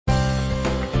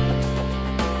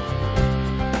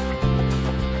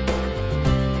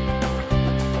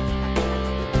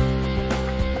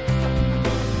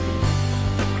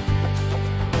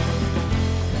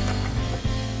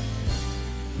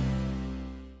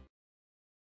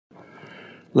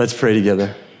Let's pray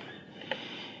together.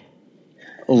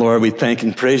 Lord, we thank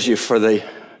and praise you for the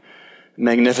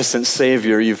magnificent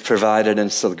Savior you've provided and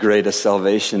so great a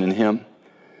salvation in him.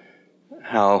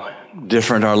 How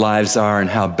different our lives are and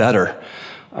how better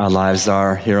our lives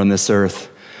are here on this earth.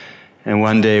 And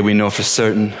one day we know for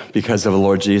certain, because of the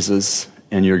Lord Jesus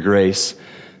and your grace,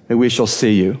 that we shall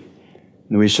see you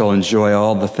and we shall enjoy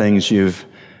all the things you've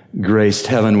graced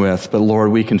heaven with. But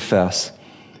Lord, we confess,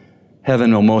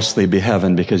 heaven will mostly be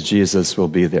heaven because Jesus will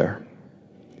be there.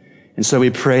 And so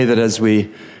we pray that as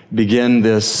we begin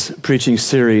this preaching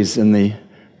series in the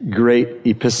great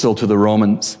epistle to the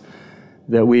Romans,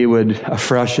 that we would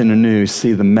afresh and anew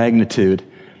see the magnitude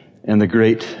and the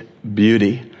great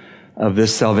beauty of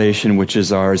this salvation which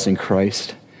is ours in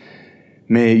Christ.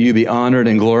 May you be honored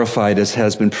and glorified as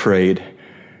has been prayed.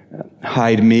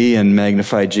 Hide me and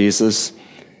magnify Jesus.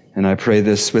 And I pray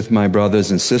this with my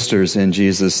brothers and sisters in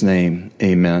Jesus' name.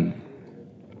 Amen.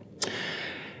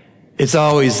 It's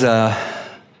always a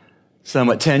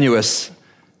somewhat tenuous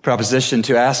proposition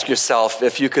to ask yourself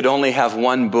if you could only have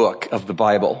one book of the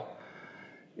Bible.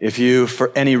 If you,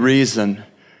 for any reason,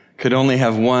 could only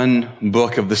have one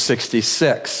book of the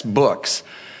 66 books,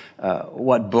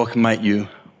 what book might you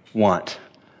want?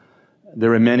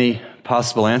 There are many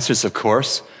possible answers, of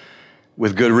course,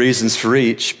 with good reasons for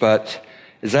each, but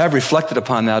as I've reflected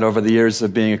upon that over the years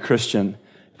of being a Christian,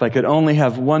 if I could only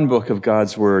have one book of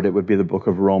God's Word, it would be the book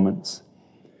of Romans.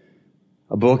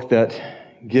 A book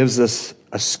that gives us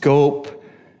a scope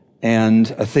and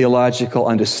a theological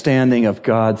understanding of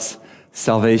God's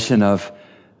salvation of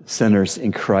sinners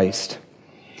in Christ.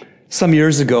 Some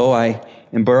years ago, I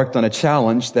embarked on a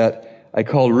challenge that I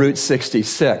called Route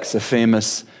 66, a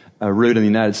famous route in the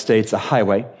United States, a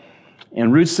highway.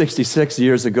 And Route 66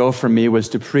 years ago for me was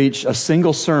to preach a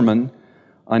single sermon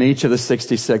on each of the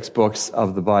 66 books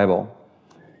of the Bible.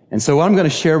 And so what I'm going to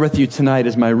share with you tonight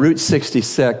is my Route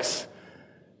 66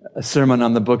 sermon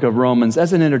on the book of Romans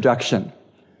as an introduction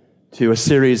to a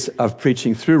series of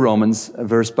preaching through Romans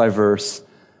verse by verse.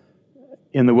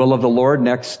 In the will of the Lord,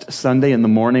 next Sunday in the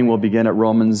morning, we'll begin at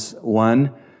Romans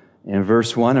 1 and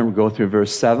verse 1, and we'll go through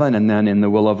verse 7. And then in the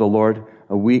will of the Lord,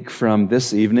 a week from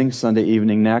this evening, Sunday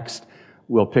evening next,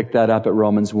 we'll pick that up at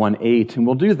Romans 1:8. And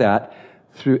we'll do that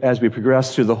through as we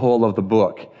progress through the whole of the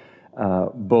book.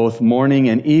 Both morning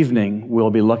and evening, we'll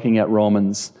be looking at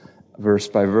Romans verse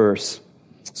by verse.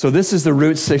 So this is the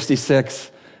Route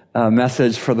 66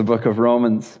 message for the book of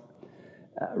Romans.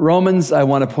 Romans, I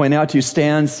want to point out to you,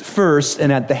 stands first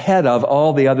and at the head of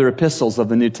all the other epistles of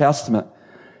the New Testament.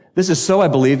 This is so, I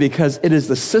believe, because it is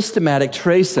the systematic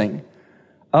tracing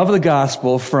of the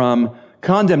gospel from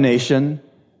condemnation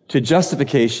to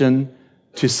justification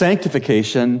to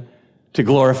sanctification to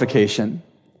glorification.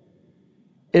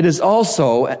 It is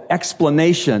also an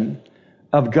explanation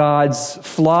of God's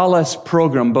flawless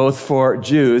program both for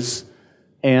Jews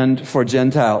and for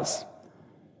Gentiles.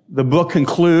 The book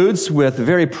concludes with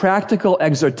very practical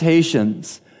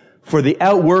exhortations for the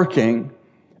outworking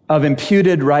of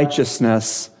imputed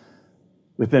righteousness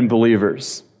within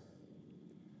believers.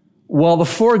 While the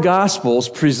four Gospels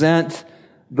present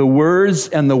the words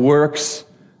and the works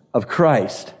of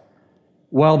Christ,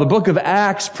 while the book of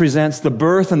Acts presents the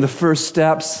birth and the first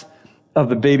steps of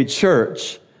the baby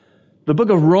church, the book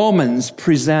of Romans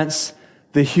presents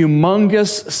the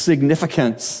humongous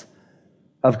significance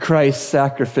of Christ's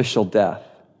sacrificial death.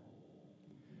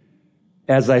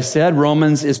 As I said,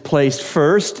 Romans is placed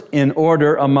first in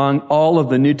order among all of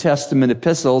the New Testament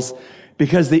epistles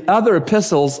because the other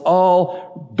epistles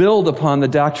all build upon the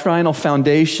doctrinal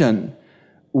foundation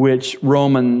which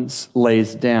Romans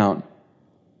lays down.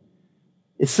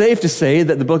 It's safe to say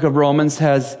that the book of Romans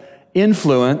has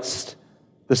influenced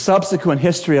the subsequent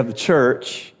history of the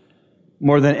church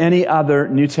more than any other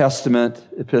New Testament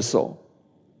epistle.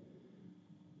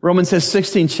 Romans has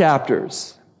 16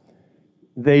 chapters.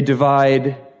 They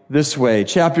divide this way.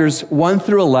 Chapters 1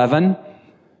 through 11,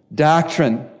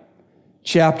 doctrine.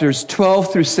 Chapters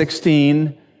 12 through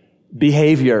 16,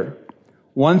 behavior.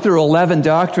 1 through 11,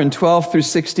 doctrine. 12 through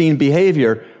 16,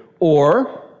 behavior.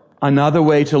 Or, another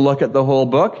way to look at the whole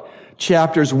book,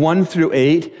 chapters 1 through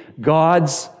 8,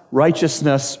 God's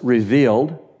righteousness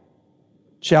revealed.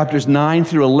 Chapters 9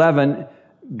 through 11,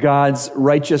 God's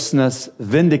righteousness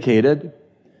vindicated.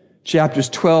 Chapters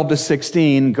 12 to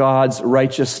 16, God's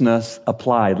righteousness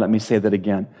applied. Let me say that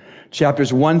again.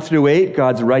 Chapters 1 through 8,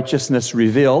 God's righteousness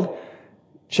revealed.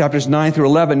 Chapters 9 through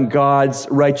 11, God's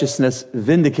righteousness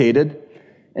vindicated.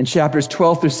 And chapters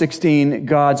 12 through 16,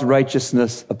 God's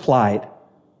righteousness applied.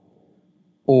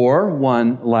 Or,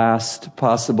 one last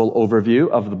possible overview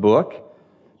of the book.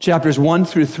 Chapters 1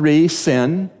 through 3,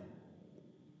 sin.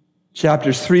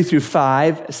 Chapters 3 through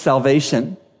 5,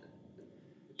 salvation.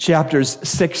 Chapters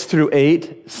 6 through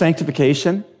 8,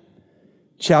 sanctification.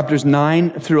 Chapters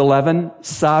 9 through 11,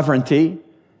 sovereignty.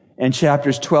 And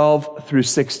chapters 12 through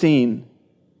 16,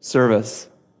 service.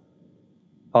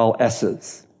 All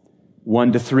S's.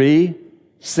 1 to 3,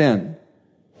 sin.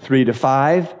 3 to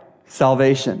 5,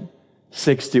 salvation.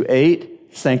 6 to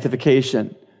 8,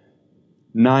 sanctification.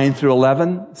 9 through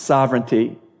 11,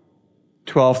 sovereignty.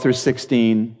 12 through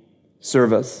 16,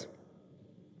 service.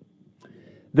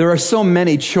 There are so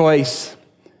many choice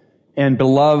and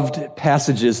beloved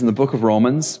passages in the book of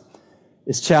Romans.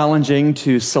 It's challenging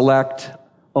to select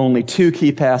only 2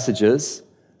 key passages.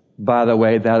 By the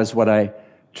way, that is what I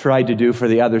tried to do for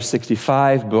the other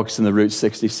 65 books in the Route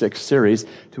 66 series,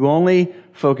 to only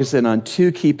focus in on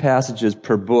 2 key passages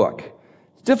per book.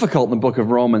 It's difficult in the book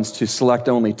of Romans to select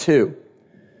only 2.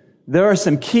 There are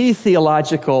some key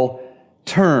theological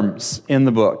terms in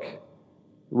the book: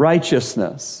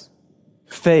 righteousness,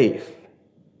 faith,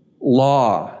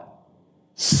 law,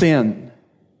 sin.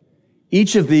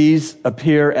 Each of these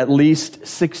appear at least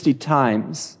 60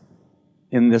 times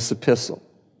in this epistle.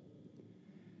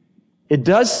 It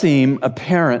does seem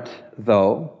apparent,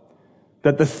 though,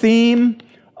 that the theme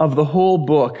of the whole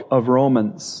book of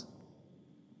Romans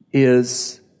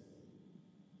is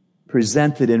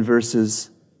presented in verses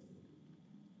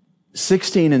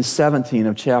 16 and 17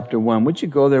 of chapter 1. Would you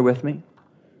go there with me?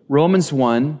 Romans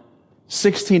 1,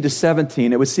 16 to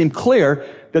 17. It would seem clear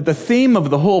that the theme of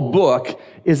the whole book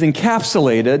is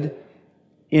encapsulated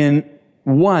in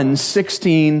 1,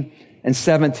 16 and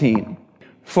 17.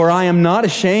 For I am not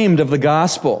ashamed of the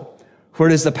gospel, for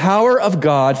it is the power of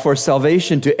God for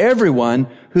salvation to everyone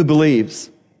who believes,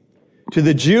 to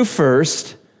the Jew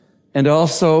first, and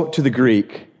also to the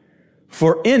Greek.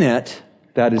 For in it,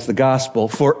 that is the gospel,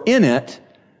 for in it,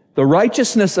 the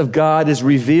righteousness of God is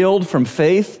revealed from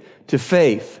faith to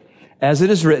faith, as it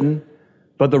is written,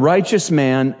 but the righteous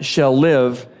man shall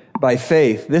live by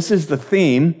faith. This is the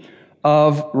theme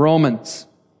of Romans.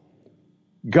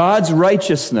 God's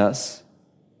righteousness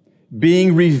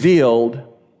being revealed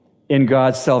in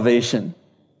God's salvation.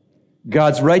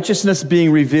 God's righteousness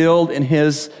being revealed in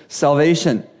His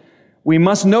salvation. We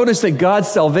must notice that God's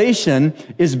salvation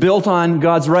is built on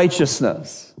God's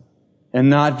righteousness and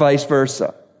not vice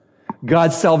versa.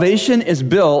 God's salvation is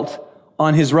built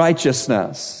on His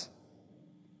righteousness.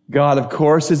 God, of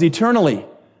course, is eternally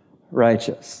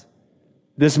righteous.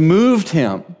 This moved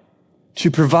Him to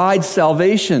provide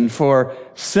salvation for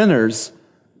sinners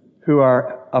who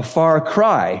are a far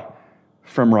cry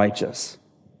from righteous.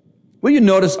 Will you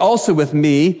notice also with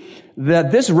me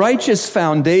that this righteous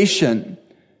foundation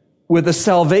with a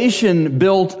salvation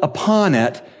built upon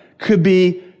it could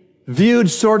be viewed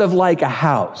sort of like a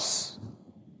house.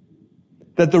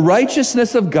 That the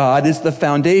righteousness of God is the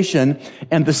foundation,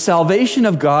 and the salvation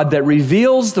of God that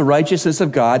reveals the righteousness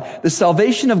of God, the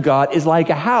salvation of God is like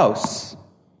a house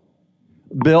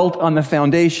built on the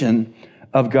foundation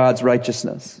of God's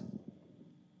righteousness.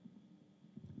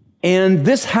 And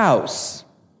this house,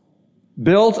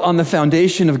 built on the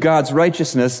foundation of God's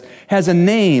righteousness, has a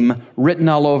name written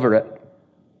all over it.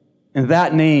 And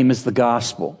that name is the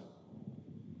gospel.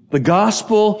 The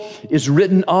gospel is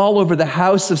written all over the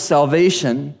house of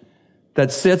salvation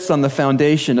that sits on the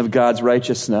foundation of God's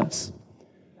righteousness.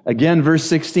 Again, verse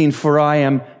 16, for I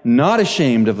am not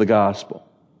ashamed of the gospel,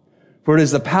 for it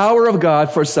is the power of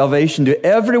God for salvation to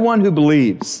everyone who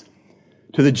believes,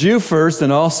 to the Jew first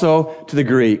and also to the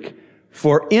Greek.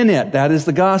 For in it, that is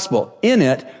the gospel, in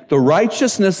it, the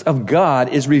righteousness of God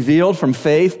is revealed from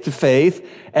faith to faith,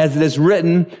 as it is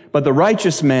written, but the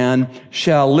righteous man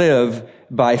shall live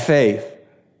by faith.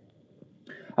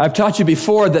 I've taught you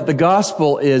before that the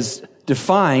gospel is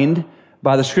defined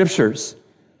by the Scriptures.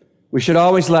 We should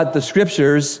always let the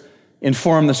Scriptures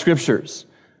inform the Scriptures.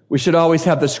 We should always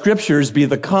have the Scriptures be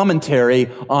the commentary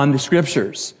on the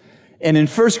Scriptures. And in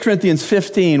 1 Corinthians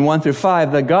 15, 1 through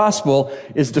 5, the gospel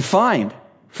is defined.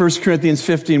 1 Corinthians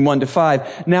 15, 1 to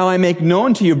 5. Now I make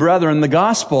known to you, brethren, the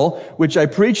gospel which I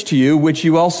preached to you, which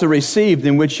you also received,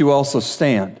 in which you also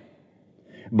stand,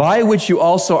 by which you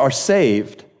also are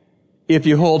saved, if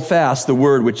you hold fast the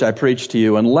word which I preached to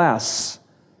you, unless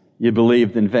you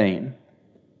believed in vain.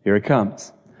 Here it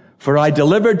comes. For I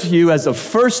delivered to you as of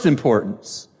first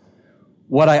importance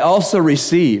what I also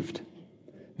received,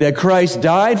 that Christ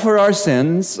died for our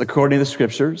sins, according to the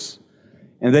Scriptures,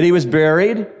 and that He was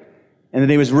buried, and that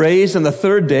He was raised on the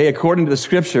third day, according to the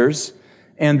Scriptures,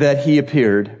 and that He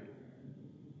appeared.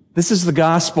 This is the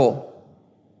gospel.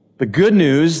 The good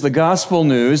news, the gospel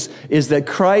news, is that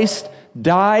Christ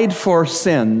died for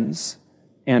sins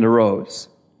and arose.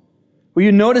 Will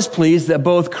you notice, please, that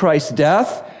both Christ's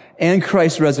death and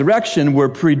Christ's resurrection were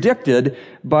predicted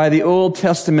by the Old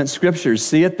Testament scriptures.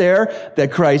 See it there?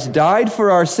 That Christ died for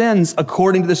our sins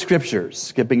according to the scriptures.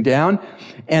 Skipping down.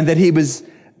 And that he was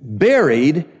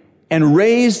buried and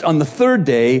raised on the third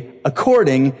day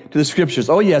according to the scriptures.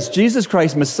 Oh yes, Jesus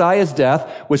Christ, Messiah's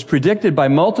death was predicted by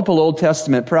multiple Old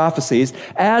Testament prophecies,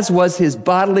 as was his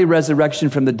bodily resurrection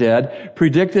from the dead,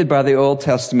 predicted by the Old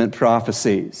Testament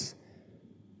prophecies.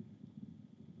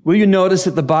 Will you notice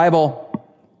that the Bible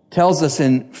tells us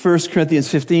in 1 Corinthians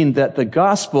 15 that the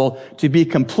gospel, to be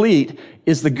complete,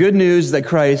 is the good news that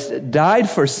Christ died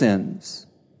for sins,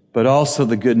 but also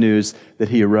the good news that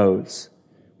he arose.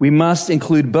 We must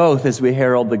include both as we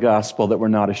herald the gospel that we're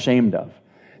not ashamed of.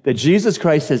 That Jesus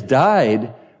Christ has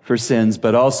died for sins,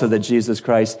 but also that Jesus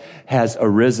Christ has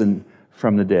arisen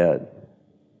from the dead.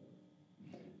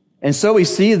 And so we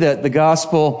see that the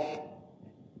gospel,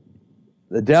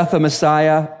 the death of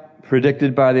Messiah,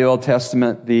 predicted by the Old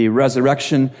Testament, the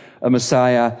resurrection of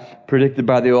Messiah, predicted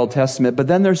by the Old Testament. But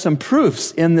then there's some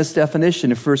proofs in this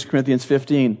definition of 1 Corinthians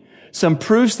 15. Some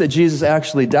proofs that Jesus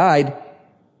actually died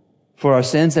for our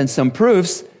sins, and some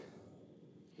proofs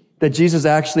that Jesus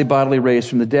actually bodily raised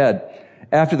from the dead.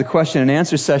 After the question and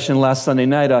answer session last Sunday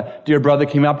night, a dear brother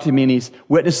came up to me and he's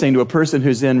witnessing to a person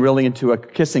who's really into a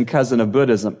kissing cousin of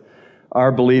Buddhism.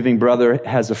 Our believing brother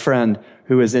has a friend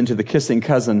who is into the kissing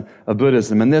cousin of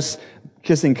Buddhism. And this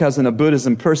kissing cousin of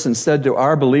Buddhism person said to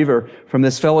our believer from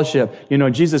this fellowship, you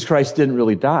know, Jesus Christ didn't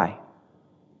really die.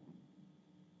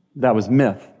 That was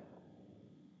myth.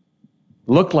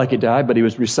 Looked like he died, but he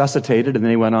was resuscitated, and then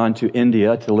he went on to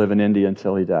India to live in India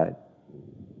until he died.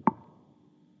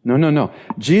 No.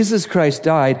 Jesus Christ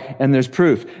died, and there's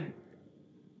proof.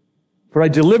 For I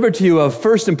delivered to you of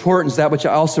first importance that which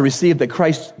I also received, that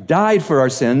Christ died for our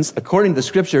sins, according to the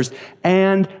scriptures,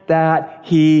 and that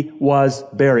he was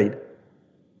buried.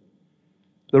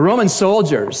 The Roman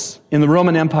soldiers in the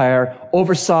Roman Empire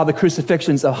oversaw the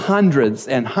crucifixions of hundreds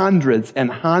and hundreds and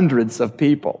hundreds of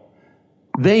people.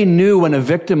 They knew when a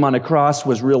victim on a cross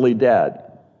was really dead.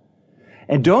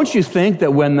 And don't you think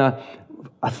that when the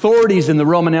authorities in the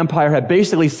Roman Empire had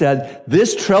basically said,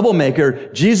 this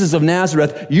troublemaker, Jesus of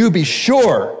Nazareth, you be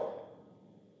sure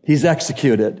he's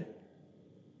executed,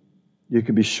 you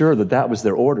could be sure that that was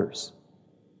their orders,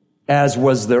 as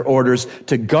was their orders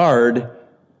to guard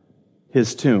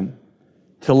his tomb,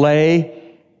 to lay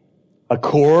a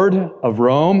cord of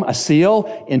Rome, a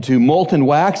seal, into molten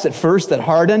wax at first that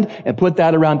hardened, and put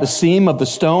that around the seam of the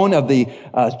stone of the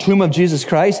tomb of Jesus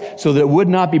Christ so that it would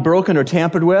not be broken or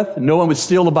tampered with. No one would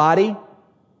steal the body.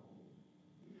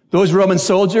 Those Roman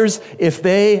soldiers, if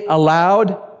they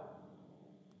allowed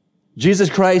Jesus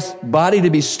Christ's body to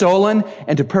be stolen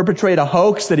and to perpetrate a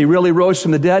hoax that he really rose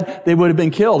from the dead, they would have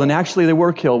been killed. And actually they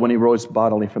were killed when he rose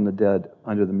bodily from the dead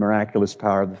under the miraculous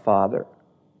power of the Father.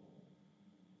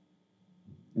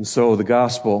 And so the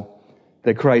gospel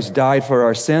that Christ died for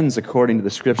our sins according to the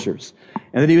scriptures,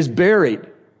 and that he was buried.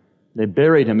 They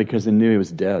buried him because they knew he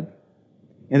was dead.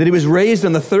 And that he was raised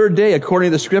on the third day according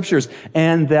to the scriptures,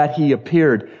 and that he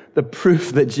appeared. The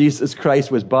proof that Jesus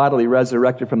Christ was bodily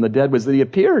resurrected from the dead was that he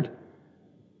appeared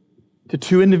to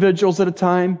 2 individuals at a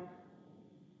time,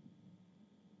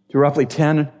 to roughly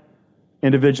 10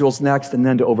 individuals next, and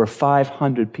then to over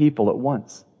 500 people at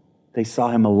once. They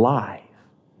saw him alive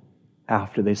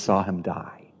after they saw him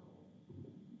die.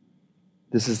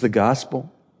 This is the gospel.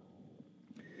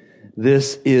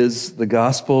 This is the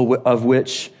gospel of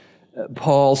which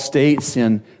Paul states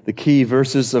in the key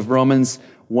verses of Romans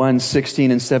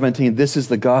 1:16 and 17. This is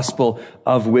the gospel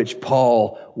of which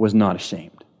Paul was not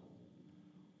ashamed.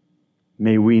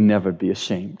 May we never be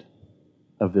ashamed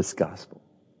of this gospel.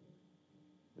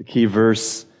 The key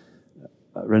verse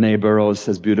Renee Burroughs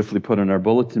has beautifully put on our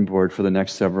bulletin board for the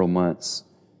next several months.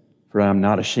 For I am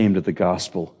not ashamed of the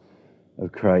gospel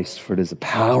of Christ, for it is the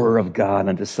power of God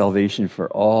unto salvation for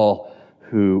all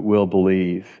who will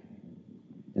believe.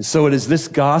 And so it is this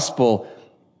gospel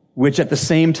which at the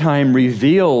same time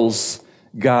reveals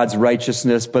God's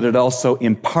righteousness, but it also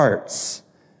imparts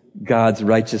God's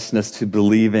righteousness to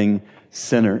believing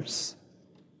sinners.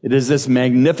 It is this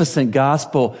magnificent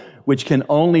gospel which can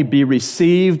only be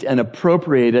received and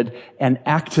appropriated and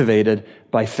activated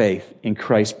by faith in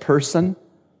Christ's person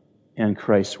and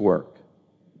Christ's work.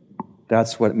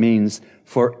 That's what it means.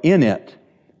 For in it,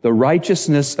 the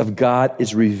righteousness of God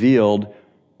is revealed,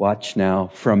 watch now,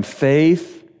 from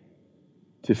faith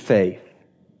to faith.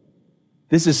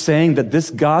 This is saying that this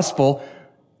gospel,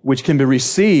 which can be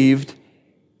received,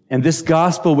 and this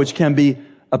gospel, which can be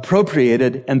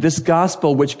appropriated, and this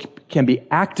gospel, which can be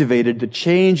activated to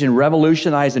change and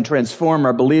revolutionize and transform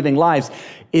our believing lives,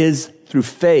 is through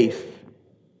faith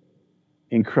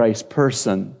in Christ's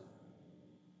person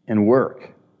and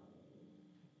work.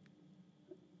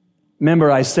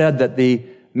 Remember, I said that the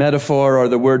metaphor or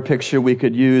the word picture we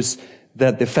could use,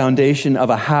 that the foundation of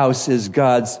a house is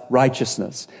God's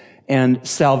righteousness. And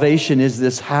salvation is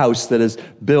this house that is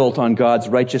built on God's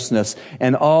righteousness.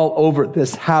 And all over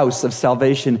this house of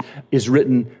salvation is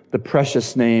written the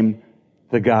precious name,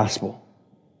 the gospel.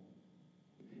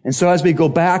 And so as we go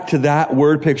back to that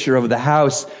word picture of the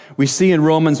house, we see in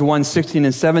Romans 1:16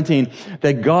 and 17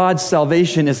 that God's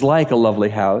salvation is like a lovely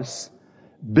house,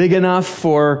 big enough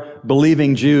for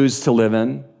believing Jews to live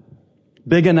in,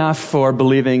 big enough for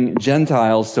believing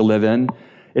Gentiles to live in.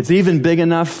 It's even big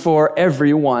enough for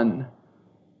everyone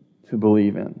to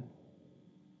believe in.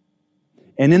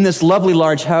 And in this lovely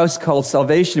large house called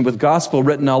salvation with gospel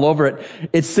written all over it,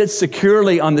 it sits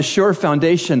securely on the sure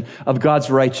foundation of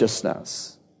God's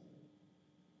righteousness.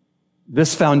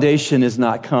 This foundation is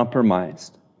not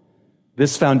compromised.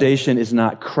 This foundation is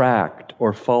not cracked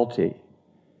or faulty.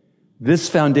 This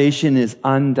foundation is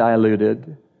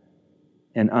undiluted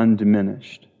and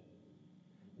undiminished.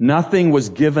 Nothing was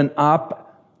given up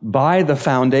by the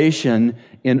foundation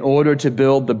in order to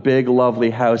build the big, lovely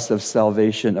house of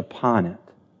salvation upon it.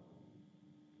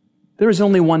 There is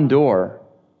only one door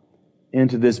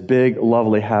into this big,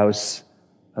 lovely house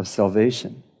of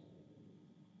salvation.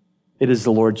 It is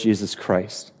the Lord Jesus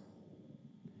Christ.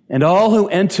 And all who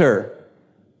enter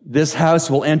this house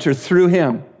will enter through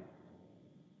him.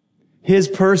 His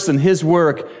person, his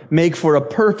work make for a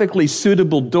perfectly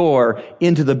suitable door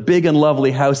into the big and lovely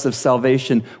house of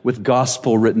salvation with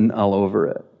gospel written all over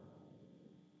it.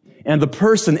 And the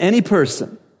person, any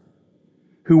person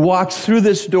who walks through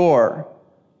this door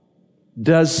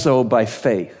does so by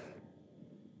faith,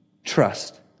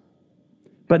 trust,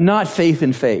 but not faith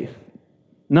in faith.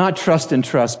 Not trust in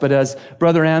trust, but as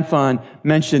Brother Anthon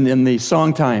mentioned in the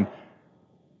song time,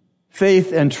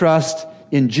 faith and trust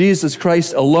in Jesus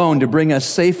Christ alone to bring us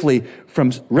safely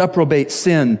from reprobate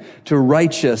sin to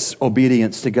righteous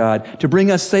obedience to God, to bring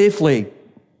us safely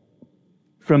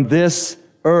from this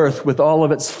earth with all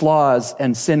of its flaws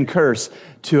and sin curse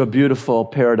to a beautiful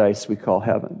paradise we call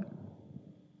heaven.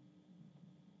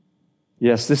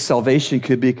 Yes, this salvation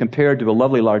could be compared to a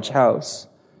lovely large house.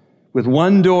 With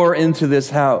one door into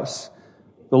this house,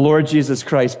 the Lord Jesus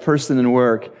Christ, person and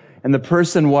work. And the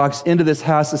person walks into this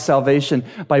house of salvation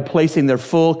by placing their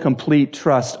full, complete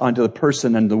trust onto the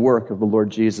person and the work of the Lord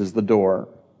Jesus, the door.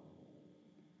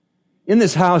 In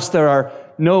this house, there are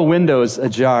no windows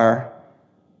ajar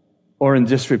or in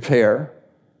disrepair.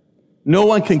 No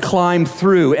one can climb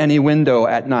through any window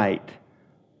at night.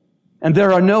 And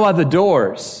there are no other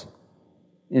doors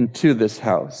into this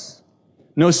house.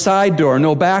 No side door,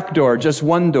 no back door, just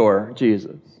one door,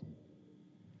 Jesus.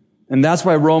 And that's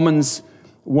why Romans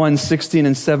 1:16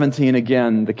 and 17,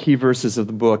 again, the key verses of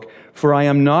the book. For I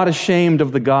am not ashamed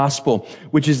of the gospel,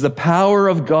 which is the power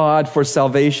of God for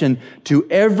salvation to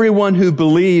everyone who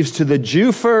believes, to the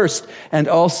Jew first and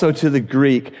also to the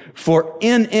Greek. For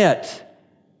in it,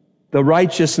 the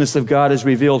righteousness of God is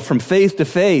revealed from faith to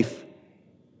faith,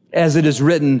 as it is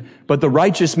written, but the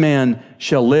righteous man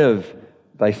shall live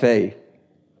by faith.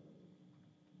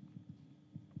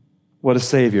 What a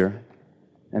Savior,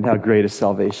 and how great is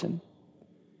salvation.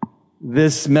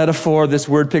 This metaphor, this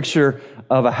word picture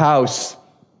of a house,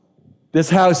 this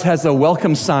house has a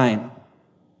welcome sign.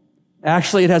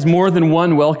 Actually, it has more than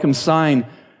one welcome sign,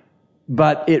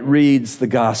 but it reads the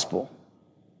gospel.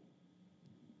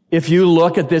 If you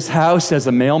look at this house as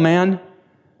a mailman,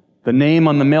 the name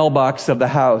on the mailbox of the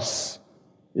house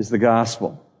is the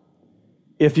gospel.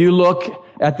 If you look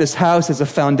at this house as a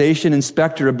foundation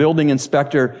inspector, a building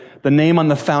inspector, the name on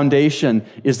the foundation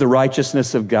is the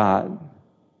righteousness of God.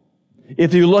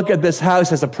 If you look at this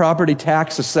house as a property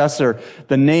tax assessor,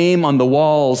 the name on the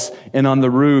walls and on the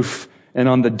roof and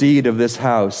on the deed of this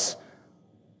house,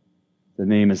 the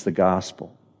name is the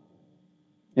gospel.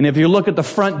 And if you look at the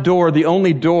front door, the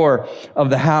only door of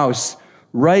the house,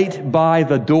 right by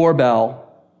the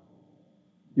doorbell,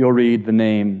 you'll read the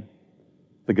name,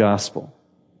 the gospel.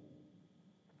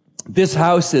 This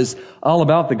house is all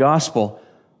about the gospel.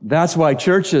 That's why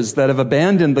churches that have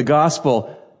abandoned the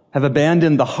gospel have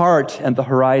abandoned the heart and the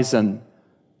horizon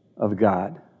of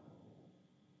God.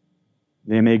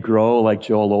 They may grow like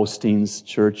Joel Osteen's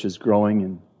church is growing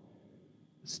in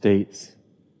the States.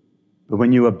 But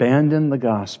when you abandon the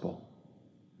gospel,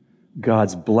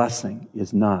 God's blessing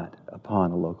is not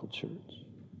upon a local church.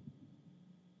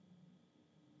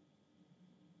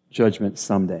 Judgment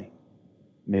someday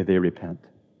may they repent.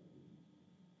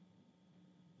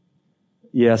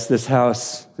 Yes, this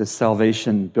house, this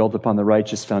salvation built upon the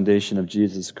righteous foundation of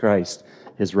Jesus Christ,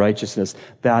 his righteousness,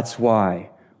 that's why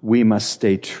we must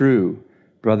stay true,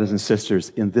 brothers and sisters,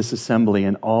 in this assembly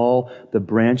and all the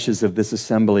branches of this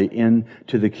assembly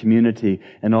into the community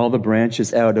and all the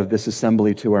branches out of this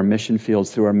assembly to our mission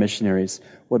fields, through our missionaries.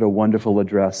 What a wonderful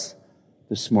address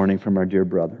this morning from our dear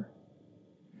brother.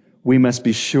 We must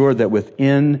be sure that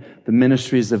within the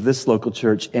ministries of this local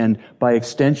church, and by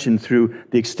extension through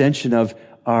the extension of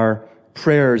our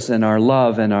prayers and our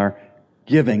love and our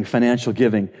giving, financial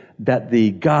giving, that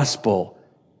the gospel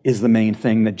is the main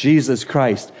thing, that Jesus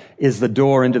Christ is the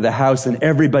door into the house and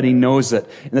everybody knows it,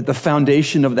 and that the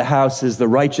foundation of the house is the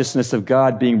righteousness of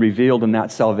God being revealed in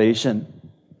that salvation.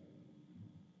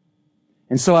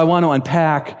 And so I want to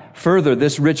unpack further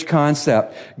this rich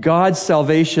concept. God's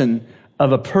salvation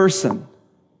of a person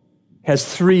has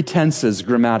three tenses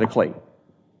grammatically.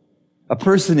 A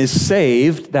person is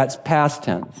saved, that's past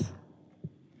tense.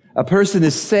 A person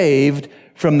is saved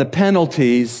from the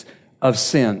penalties of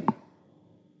sin.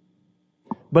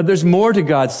 But there's more to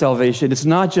God's salvation. It's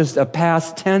not just a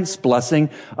past tense blessing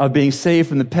of being saved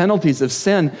from the penalties of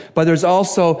sin, but there's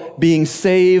also being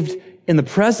saved in the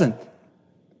present,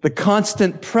 the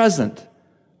constant present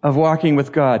of walking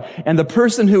with God. And the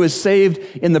person who is saved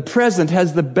in the present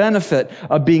has the benefit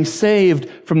of being saved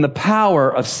from the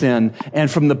power of sin and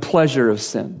from the pleasure of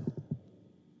sin.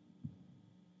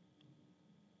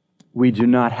 We do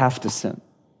not have to sin.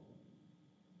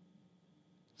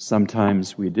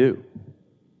 Sometimes we do.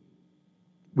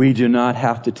 We do not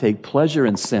have to take pleasure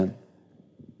in sin.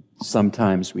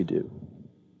 Sometimes we do.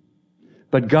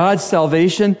 But God's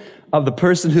salvation of the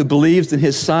person who believes in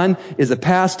his Son is a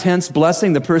past tense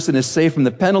blessing. The person is saved from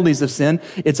the penalties of sin.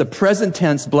 It's a present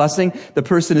tense blessing. The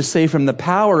person is saved from the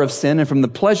power of sin and from the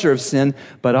pleasure of sin.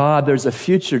 But there's a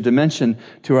future dimension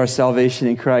to our salvation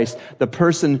in Christ. The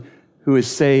person who is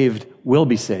saved will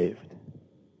be saved.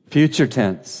 Future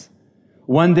tense.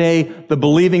 One day, the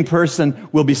believing person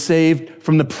will be saved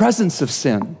from the presence of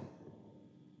sin.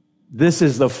 This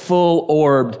is the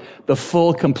full-orbed, the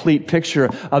full, complete picture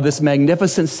of this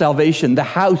magnificent salvation, the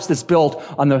house that's built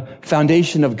on the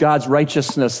foundation of God's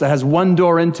righteousness, that has one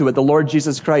door into it, the Lord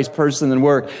Jesus Christ, person and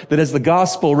work, that has the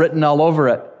gospel written all over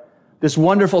it. This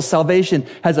wonderful salvation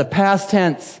has a past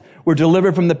tense. We're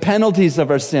delivered from the penalties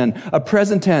of our sin. A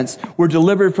present tense. We're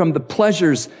delivered from the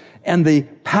pleasures and the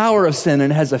power of sin,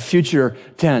 and has a future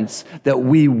tense that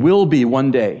we will be one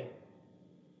day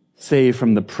saved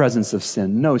from the presence of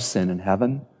sin. No sin in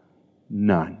heaven.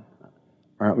 None.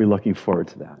 Aren't we looking forward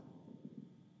to that?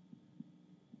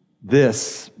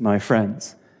 This, my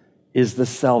friends, is the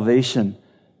salvation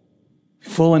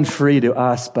full and free to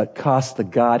us, but cost the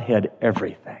Godhead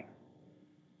everything.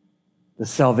 The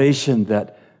salvation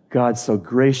that God so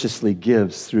graciously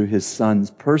gives through his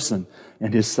Son's person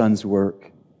and his Son's work.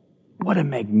 What a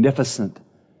magnificent,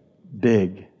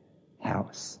 big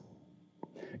house.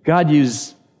 God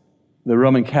used the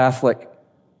Roman Catholic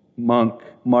monk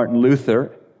Martin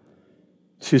Luther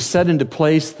to set into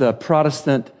place the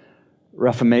Protestant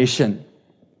Reformation.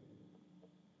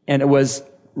 And it was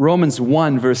Romans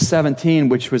 1, verse 17,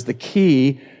 which was the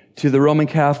key to the Roman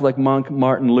Catholic monk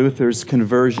Martin Luther's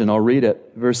conversion. I'll read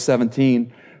it. Verse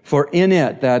 17. For in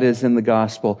it, that is in the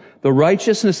gospel, the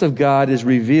righteousness of God is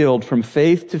revealed from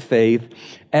faith to faith,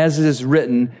 as it is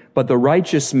written, but the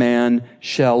righteous man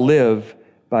shall live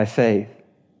by faith.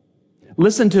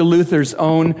 Listen to Luther's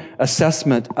own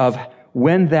assessment of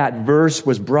when that verse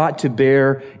was brought to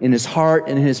bear in his heart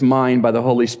and in his mind by the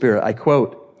Holy Spirit. I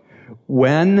quote,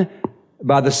 "When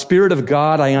by the Spirit of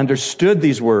God I understood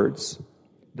these words,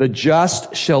 the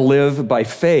just shall live by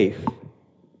faith,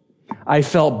 I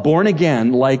felt born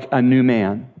again like a new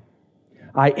man.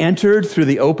 I entered through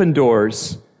the open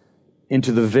doors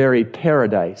into the very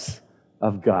paradise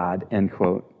of God," end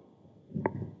quote.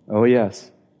 Oh yes.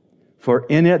 For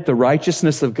in it the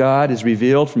righteousness of God is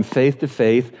revealed from faith to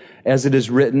faith, as it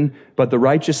is written, but the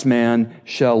righteous man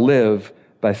shall live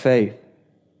by faith.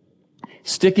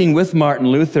 Sticking with Martin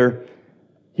Luther,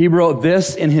 he wrote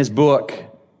this in his book,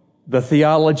 The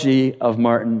Theology of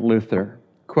Martin Luther.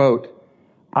 Quote,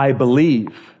 "I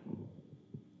believe,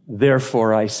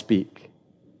 therefore I speak."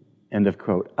 End of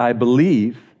quote. I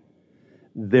believe,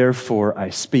 therefore I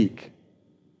speak.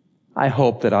 I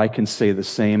hope that I can say the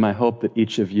same. I hope that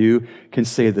each of you can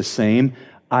say the same.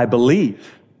 I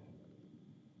believe,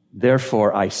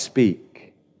 therefore I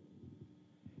speak.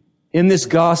 In this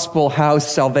gospel house,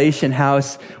 salvation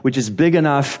house, which is big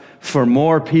enough for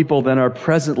more people than are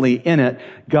presently in it,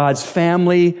 God's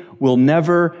family will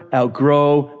never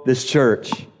outgrow this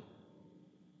church.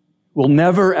 We'll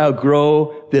never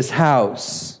outgrow this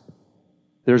house.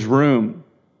 There's room.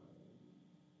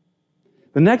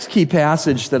 The next key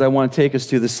passage that I want to take us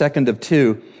to, the second of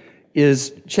two,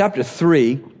 is chapter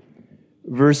 3,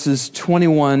 verses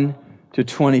 21 to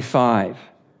 25.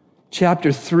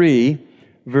 Chapter 3,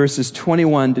 verses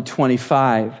 21 to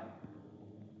 25.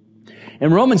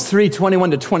 And Romans 3,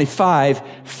 21 to 25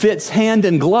 fits hand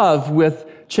in glove with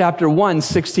chapter 1,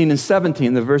 16 and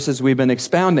 17, the verses we've been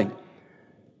expounding.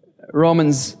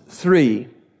 Romans 3,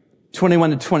 21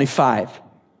 to 25.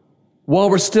 While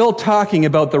we're still talking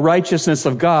about the righteousness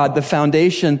of God, the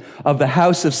foundation of the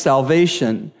house of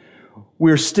salvation,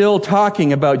 we're still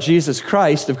talking about Jesus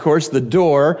Christ, of course, the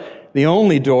door, the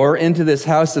only door into this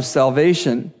house of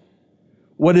salvation.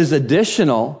 What is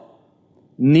additional,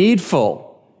 needful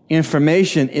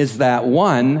information is that,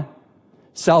 one,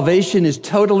 salvation is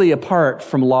totally apart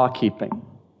from law keeping.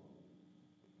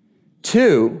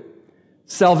 Two,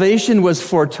 salvation was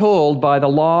foretold by the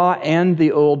law and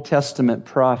the Old Testament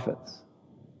prophets.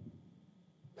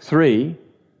 Three,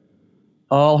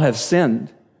 all have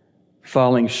sinned,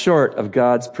 falling short of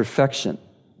God's perfection.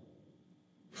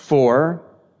 Four,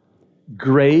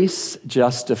 grace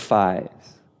justifies.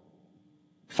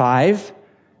 Five,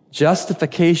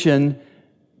 justification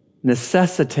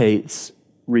necessitates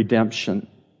redemption.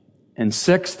 And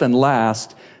sixth and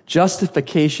last,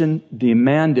 justification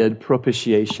demanded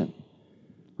propitiation.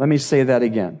 Let me say that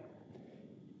again.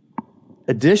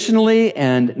 Additionally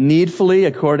and needfully,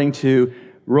 according to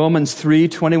Romans 3,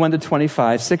 21 to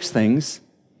 25, six things.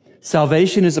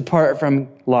 Salvation is apart from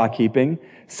law keeping.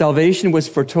 Salvation was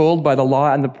foretold by the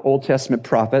law and the Old Testament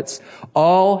prophets.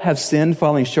 All have sinned,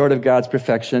 falling short of God's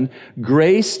perfection.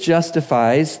 Grace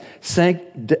justifies.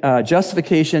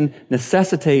 Justification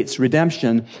necessitates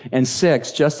redemption. And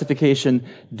six, justification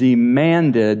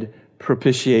demanded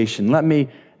propitiation. Let me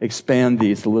expand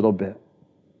these a little bit.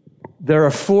 There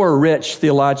are four rich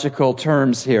theological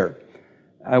terms here.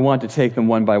 I want to take them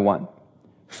one by one.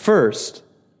 First,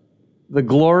 the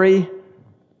glory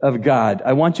of God.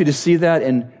 I want you to see that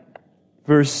in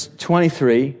verse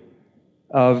 23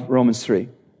 of Romans 3.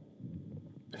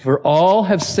 For all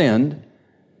have sinned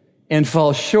and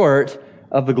fall short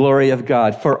of the glory of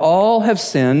God. For all have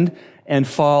sinned and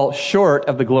fall short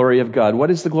of the glory of God. What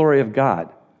is the glory of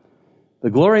God? The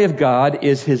glory of God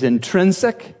is His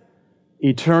intrinsic,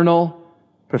 eternal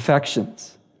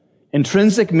perfections.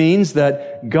 Intrinsic means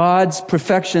that God's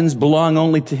perfections belong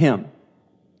only to Him.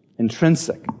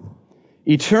 Intrinsic.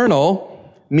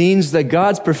 Eternal means that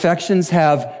God's perfections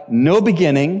have no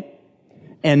beginning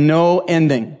and no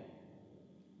ending.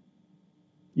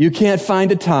 You can't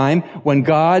find a time when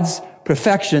God's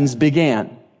perfections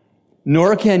began,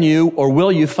 nor can you or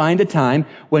will you find a time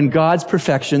when God's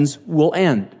perfections will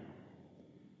end.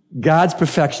 God's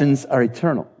perfections are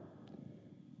eternal.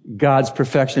 God's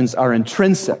perfections are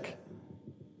intrinsic.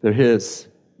 They're His.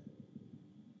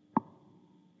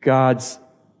 God's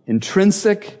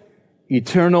intrinsic,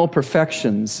 eternal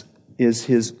perfections is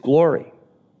His glory.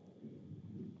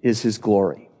 Is His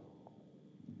glory.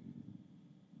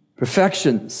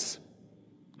 Perfections,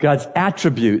 God's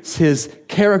attributes, His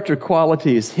character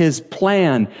qualities, His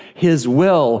plan, His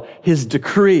will, His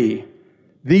decree.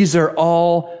 These are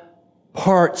all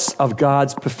parts of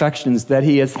God's perfections that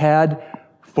He has had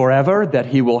forever, that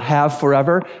He will have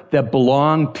forever, that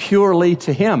belong purely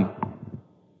to Him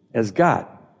as God.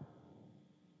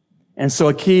 And so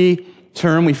a key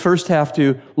term we first have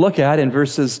to look at in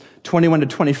verses 21 to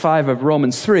 25 of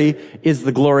Romans 3 is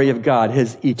the glory of God,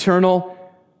 His eternal,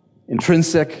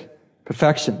 intrinsic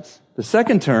perfections. The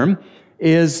second term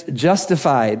is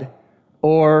justified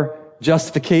or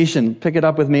justification. Pick it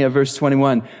up with me at verse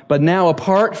 21. But now,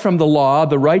 apart from the law,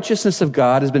 the righteousness of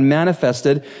God has been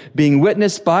manifested, being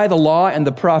witnessed by the law and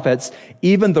the prophets,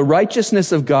 even the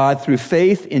righteousness of God through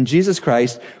faith in Jesus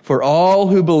Christ for all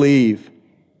who believe.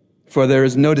 For there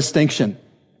is no distinction.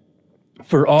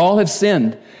 For all have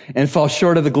sinned and fall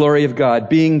short of the glory of God,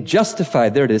 being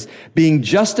justified, there it is, being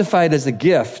justified as a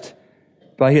gift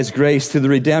by His grace through the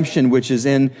redemption which is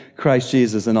in Christ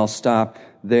Jesus. And I'll stop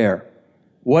there.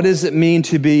 What does it mean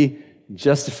to be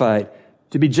justified?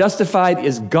 To be justified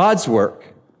is God's work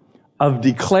of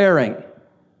declaring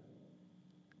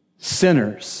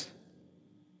sinners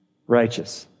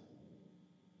righteous.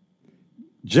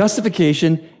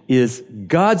 Justification is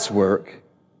God's work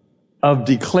of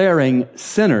declaring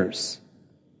sinners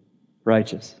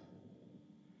righteous.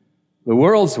 The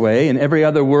world's way, and every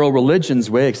other world religion's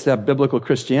way except biblical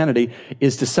Christianity,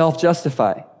 is to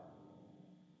self-justify.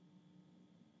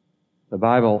 The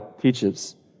Bible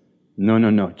teaches,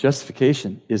 no.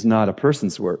 Justification is not a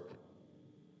person's work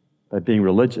by being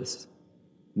religious.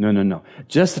 No.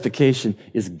 Justification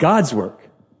is God's work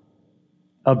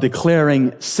of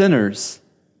declaring sinners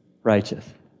righteous.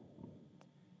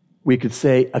 We could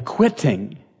say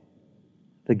acquitting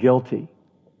the guilty.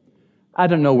 I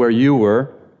don't know where you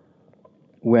were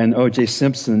when O.J.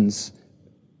 Simpson's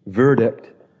verdict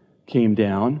came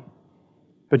down,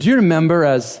 but do you remember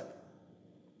as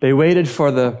they waited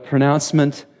for the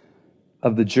pronouncement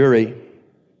of the jury,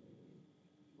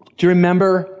 do you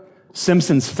remember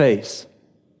Simpson's face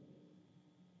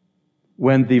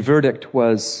when the verdict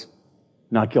was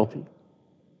not guilty?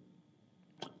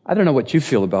 I don't know what you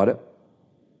feel about it,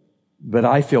 but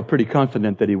I feel pretty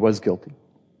confident that he was guilty.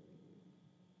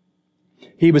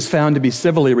 He was found to be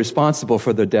civilly responsible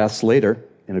for their deaths later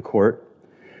in a court.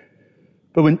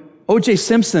 But when O.J.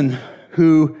 Simpson,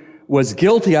 who was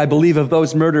guilty, I believe, of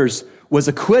those murders, was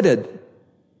acquitted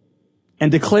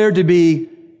and declared to be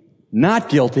not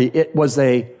guilty, it was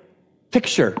a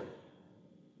picture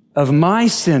of my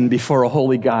sin before a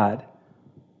holy God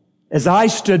as I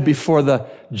stood before the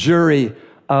jury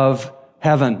of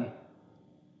heaven,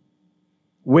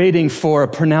 waiting for a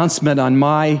pronouncement on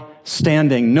my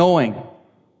standing, knowing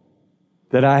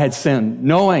that I had sinned,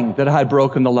 knowing that I had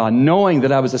broken the law, knowing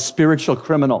that I was a spiritual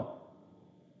criminal.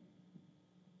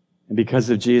 And because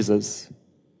of Jesus,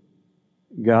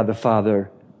 God the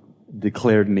Father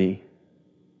declared me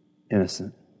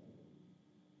innocent.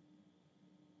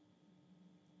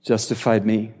 Justified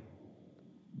me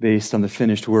based on the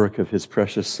finished work of His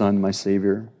precious Son, my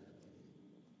Savior.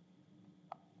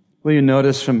 Will you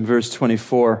notice from verse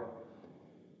 24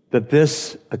 that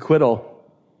this acquittal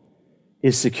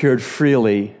is secured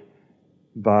freely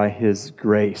by His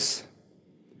grace.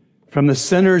 From the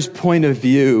sinner's point of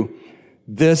view,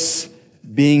 this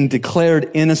being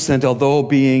declared innocent, although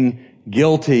being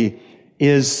guilty,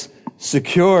 is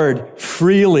secured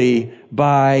freely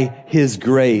by His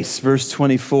grace. Verse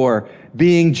 24,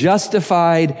 being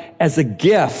justified as a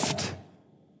gift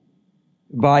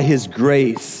by His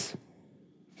grace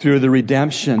through the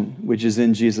redemption which is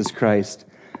in Jesus Christ.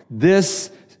 This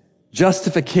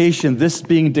justification, this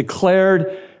being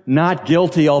declared not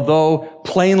guilty, although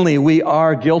plainly we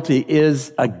are guilty,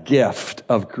 is a gift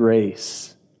of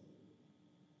grace.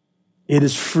 It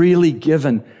is freely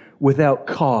given without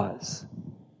cause.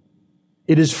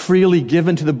 It is freely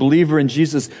given to the believer in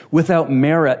Jesus without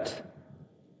merit.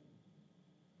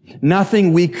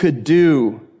 Nothing we could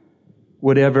do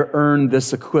would ever earn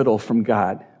this acquittal from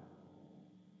God.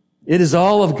 It is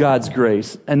all of God's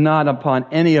grace and not upon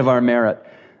any of our merit.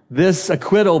 This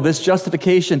acquittal, this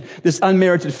justification, this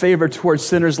unmerited favor towards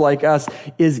sinners like us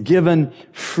is given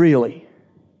freely.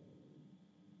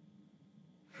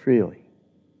 Freely.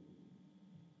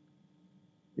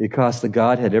 It costs the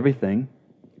Godhead everything,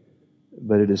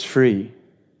 but it is free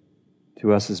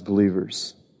to us as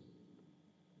believers.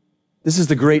 This is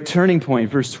the great turning point.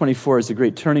 Verse 24 is the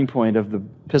great turning point of the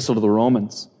epistle to the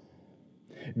Romans.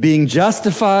 Being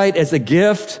justified as a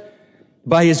gift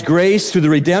by His grace through the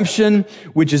redemption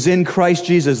which is in Christ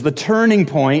Jesus, the turning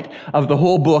point of the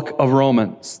whole book of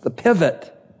Romans, the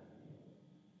pivot.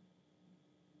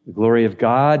 The glory of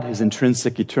God, His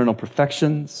intrinsic eternal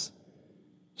perfections,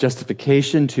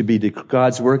 justification to be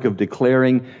God's work of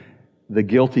declaring the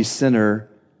guilty sinner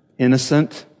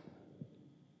innocent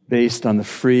based on the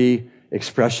free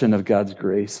expression of God's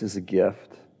grace as a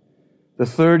gift. The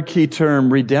third key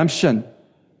term, redemption.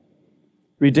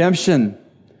 Redemption.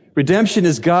 Redemption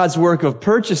is God's work of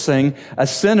purchasing a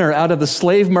sinner out of the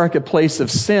slave marketplace of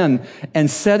sin and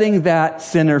setting that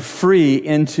sinner free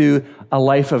into a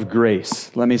life of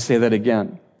grace. Let me say that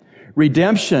again.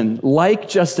 Redemption, like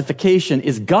justification,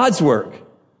 is God's work.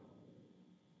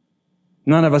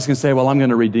 None of us can say, well, I'm going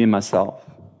to redeem myself.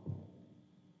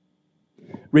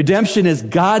 Redemption is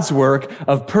God's work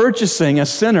of purchasing a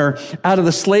sinner out of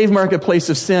the slave marketplace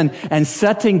of sin and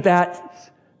setting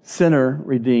that sinner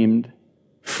redeemed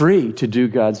free to do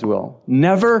God's will.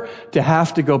 Never to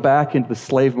have to go back into the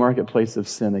slave marketplace of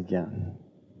sin again.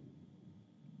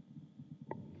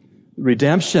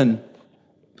 Redemption,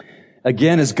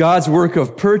 again, is God's work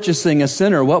of purchasing a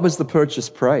sinner. What was the purchase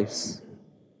price?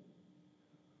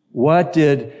 What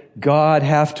did God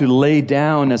have to lay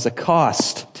down as a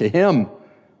cost to Him?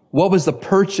 What was the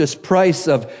purchase price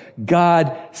of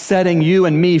God setting you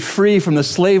and me free from the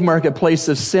slave marketplace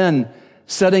of sin,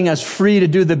 setting us free to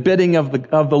do the bidding of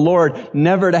the Lord,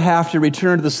 never to have to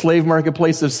return to the slave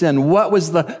marketplace of sin? What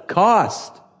was the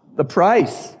cost, the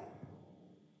price?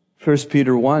 1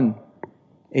 Peter 1,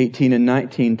 18 and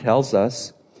 19 tells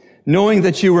us, knowing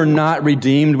that you were not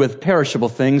redeemed with perishable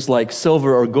things like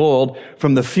silver or gold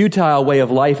from the futile way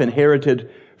of life inherited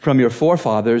from your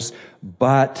forefathers,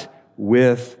 but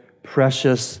with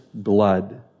precious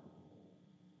blood,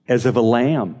 as of a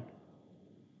lamb,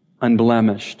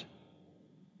 unblemished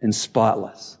and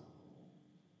spotless.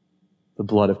 The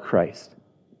blood of Christ.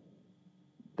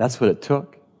 That's what it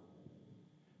took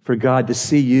for God to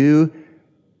see you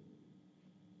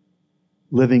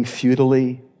living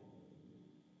futilely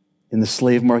in the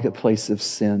slave marketplace of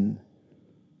sin,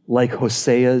 like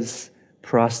Hosea's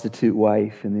prostitute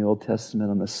wife in the Old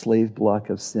Testament on the slave block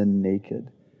of sin,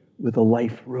 naked, with a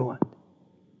life ruined.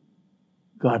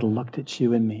 God looked at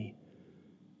you and me,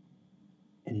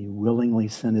 and He willingly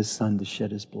sent His Son to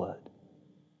shed His blood,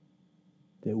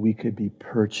 that we could be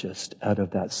purchased out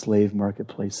of that slave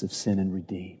marketplace of sin and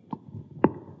redeemed.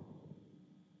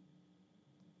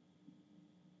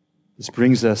 This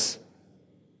brings us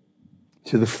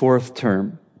to the fourth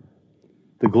term.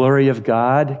 The glory of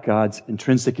God, God's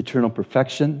intrinsic eternal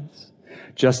perfections.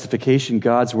 Justification,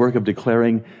 God's work of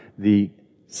declaring the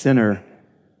sinner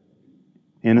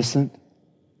innocent.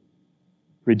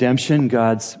 Redemption,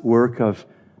 God's work of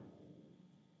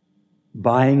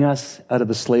buying us out of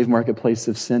the slave marketplace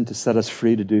of sin to set us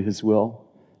free to do His will,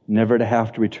 never to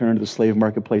have to return to the slave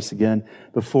marketplace again.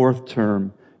 The fourth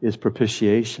term is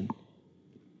propitiation.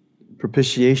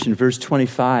 Propitiation, verse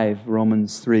 25,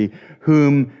 Romans 3,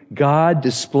 whom God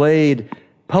displayed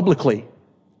publicly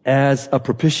as a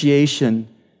propitiation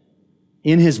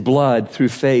in His blood through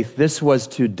faith. This was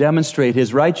to demonstrate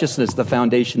His righteousness, the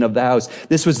foundation of the house.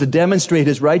 This was to demonstrate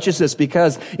His righteousness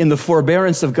because in the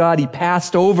forbearance of God, He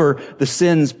passed over the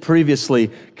sins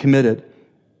previously committed.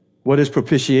 What is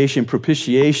propitiation?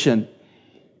 Propitiation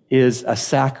is a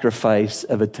sacrifice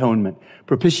of atonement.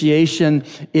 Propitiation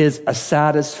is a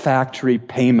satisfactory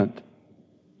payment.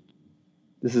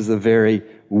 This is a very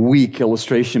weak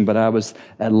illustration, but I was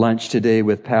at lunch today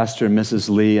with Pastor and Mrs.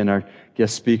 Lee and our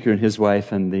guest speaker and his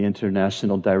wife and the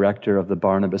international director of the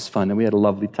Barnabas Fund, and we had a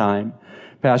lovely time.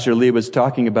 Pastor Lee was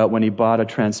talking about when he bought a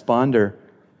transponder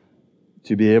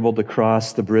to be able to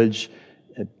cross the bridge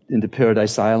into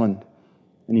Paradise Island.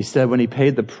 And he said when he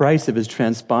paid the price of his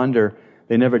transponder,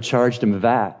 they never charged him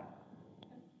VAT.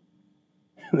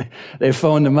 They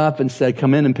phoned him up and said,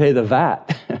 come in and pay the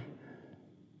VAT.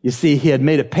 You see, he had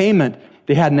made a payment.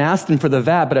 They hadn't asked him for the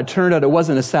VAT, but it turned out it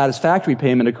wasn't a satisfactory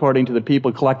payment according to the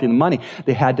people collecting the money.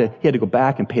 He had to go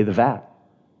back and pay the VAT.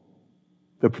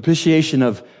 The propitiation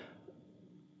of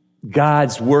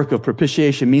God's work of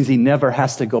propitiation means He never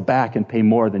has to go back and pay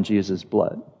more than Jesus'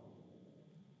 blood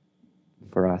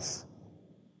for us.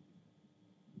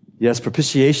 Yes,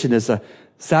 propitiation is a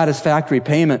satisfactory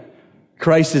payment.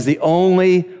 Christ is the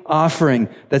only offering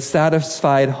that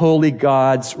satisfied holy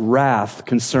God's wrath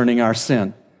concerning our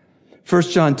sin. 1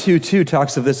 John 2:2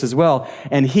 talks of this as well.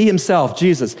 And He Himself,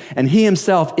 Jesus, and He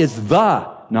Himself is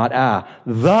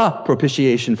the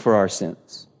propitiation for our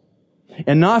sins.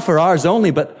 And not for ours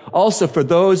only, but also for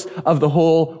those of the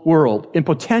whole world. In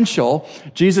potential,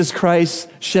 Jesus Christ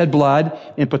shed blood.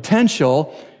 In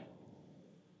potential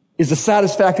is a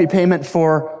satisfactory payment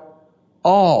for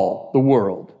all the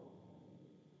world.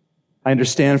 I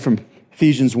understand from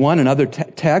Ephesians 1 and other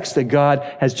texts that God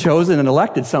has chosen and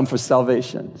elected some for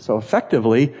salvation. So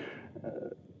effectively,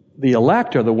 the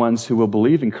elect are the ones who will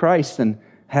believe in Christ and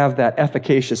have that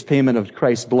efficacious payment of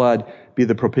Christ's blood be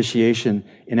the propitiation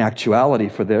in actuality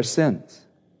for their sins.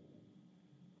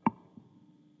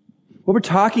 What we're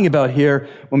talking about here,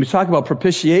 when we talk about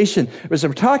propitiation, is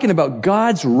we're talking about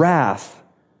God's wrath.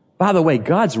 By the way,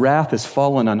 God's wrath has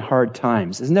fallen on hard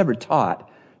times. It's never taught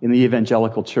in the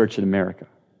evangelical church in America.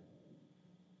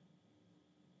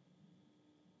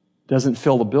 Doesn't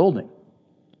fill the building.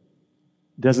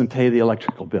 Doesn't pay the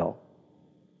electrical bill.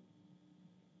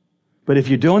 But if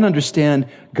you don't understand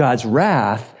God's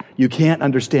wrath, you can't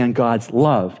understand God's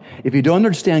love. If you don't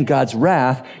understand God's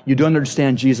wrath, you don't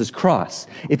understand Jesus' cross.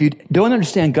 If you don't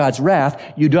understand God's wrath,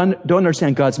 you don't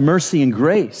understand God's mercy and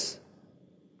grace.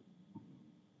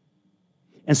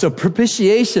 And so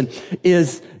propitiation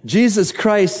is Jesus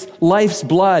Christ's life's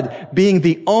blood being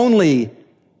the only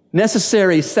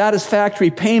necessary,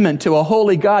 satisfactory payment to a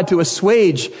holy God to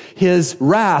assuage His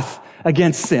wrath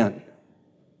against sin.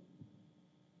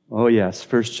 Oh yes,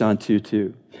 1 John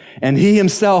 2:2. And He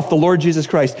Himself, the Lord Jesus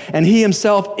Christ, and He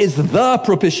Himself is the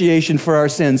propitiation for our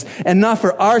sins, and not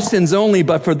for our sins only,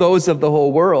 but for those of the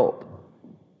whole world.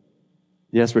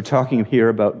 Yes, we're talking here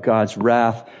about God's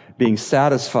wrath being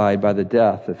satisfied by the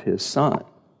death of His Son,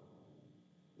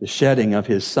 the shedding of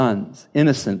His Son's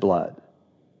innocent blood.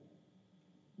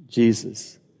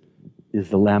 Jesus is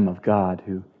the Lamb of God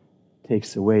who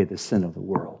takes away the sin of the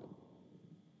world.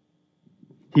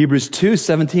 Hebrews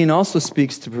 2:17 also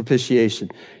speaks to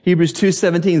propitiation. Hebrews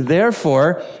 2:17,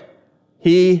 therefore,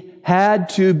 He had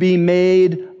to be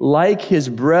made like his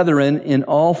brethren in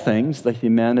all things, the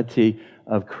humanity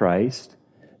of Christ.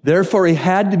 Therefore, he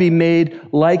had to be made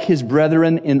like his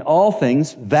brethren in all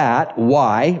things, that,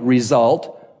 why,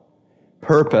 result,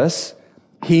 purpose,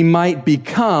 he might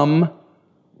become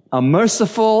a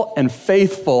merciful and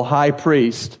faithful high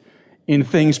priest in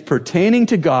things pertaining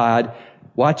to God,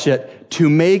 watch it, to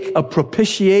make a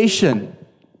propitiation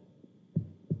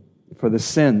for the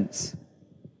sins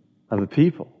of the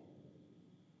people.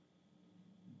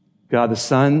 God the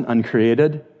Son,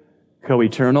 uncreated,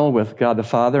 co-eternal with God the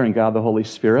Father and God the Holy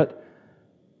Spirit,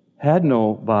 had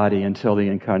no body until the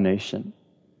incarnation,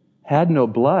 had no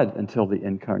blood until the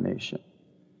incarnation.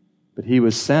 But he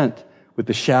was sent with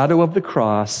the shadow of the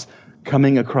cross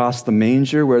coming across the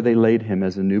manger where they laid him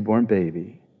as a newborn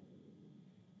baby.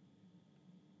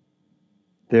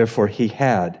 Therefore, he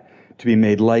had to be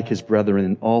made like his brethren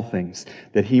in all things,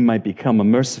 that he might become a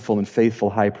merciful and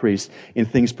faithful high priest in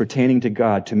things pertaining to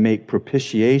God to make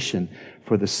propitiation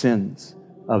for the sins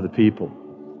of the people.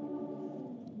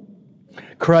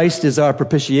 Christ is our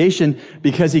propitiation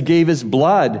because he gave his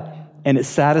blood and it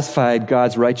satisfied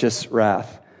God's righteous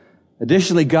wrath.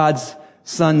 Additionally, God's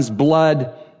Son's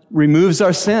blood removes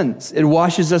our sins. It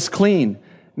washes us clean,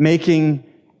 making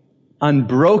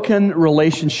unbroken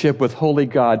relationship with holy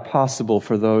God possible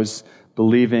for those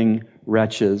believing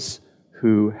wretches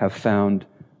who have found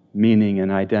meaning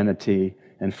and identity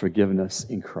and forgiveness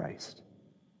in Christ.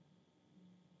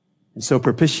 And so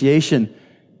propitiation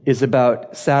is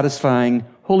about satisfying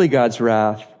holy God's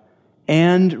wrath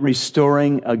and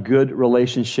restoring a good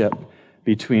relationship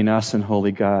between us and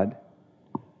holy God.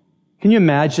 Can you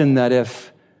imagine that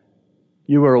if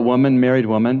you were a woman, married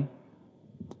woman,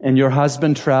 and your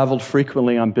husband traveled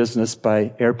frequently on business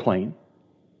by airplane?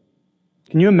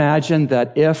 Can you imagine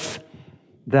that if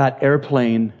that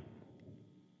airplane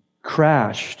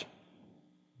crashed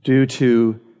due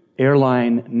to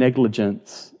airline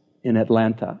negligence in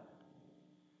Atlanta,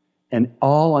 and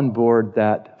all on board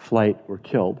that flight were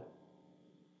killed,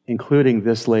 including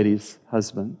this lady's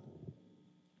husband?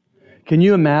 Can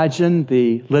you imagine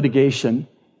the litigation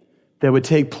that would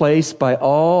take place by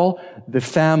all the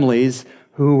families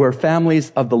who were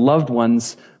families of the loved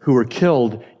ones who were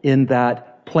killed in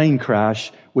that plane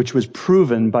crash, which was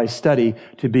proven by study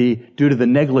to be due to the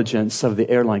negligence of the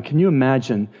airline? Can you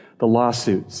imagine the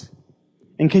lawsuits?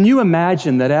 And can you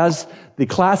imagine that as the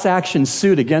class action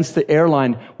suit against the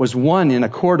airline was won in a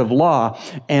court of law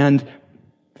and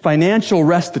financial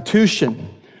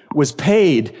restitution was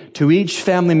paid to each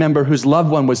family member whose loved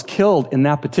one was killed in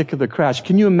that particular crash?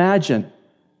 Can you imagine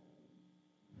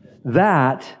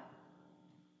that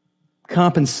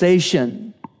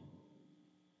compensation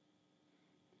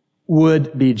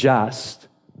would be just,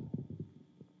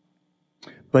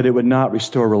 but it would not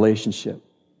restore relationship?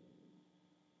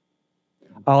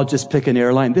 I'll just pick an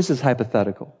airline. This is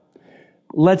hypothetical.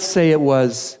 Let's say it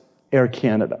was Air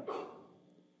Canada.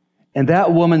 And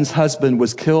that woman's husband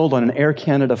was killed on an Air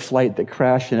Canada flight that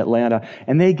crashed in Atlanta,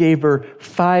 and they gave her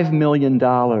 $5 million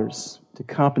to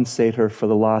compensate her for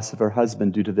the loss of her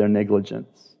husband due to their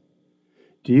negligence.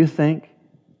 Do you think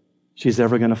she's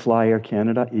ever going to fly Air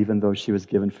Canada even though she was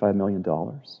given $5 million?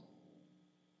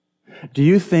 Do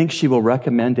you think she will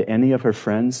recommend to any of her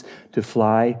friends to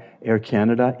fly Air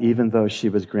Canada even though she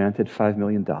was granted $5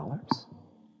 million?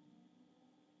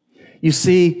 You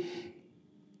see,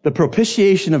 the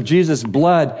propitiation of Jesus'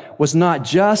 blood was not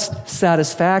just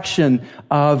satisfaction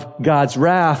of God's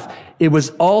wrath. It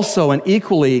was also an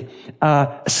equally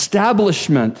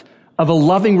establishment of a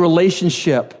loving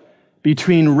relationship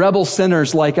between rebel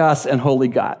sinners like us and holy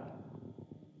God.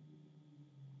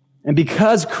 And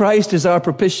because Christ is our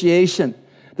propitiation,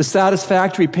 the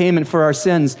satisfactory payment for our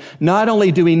sins, not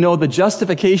only do we know the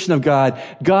justification of God,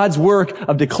 God's work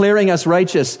of declaring us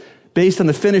righteous based on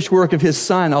the finished work of his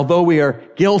Son, although we are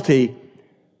guilty,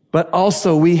 but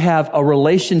also we have a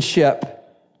relationship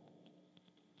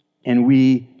and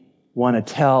we want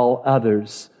to tell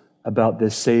others about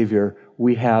this Savior.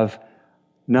 We have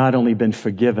not only been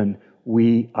forgiven,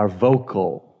 we are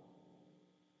vocal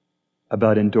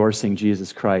about endorsing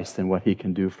Jesus Christ and what he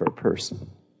can do for a person.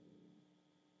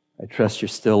 I trust you're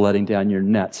still letting down your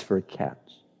nets for a catch.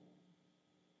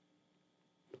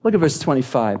 Look at verse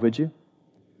 25, would you?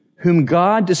 Whom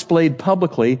God displayed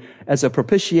publicly as a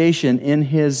propitiation in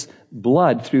his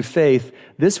blood through faith.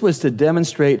 This was to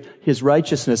demonstrate his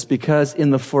righteousness, because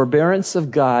in the forbearance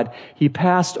of God, he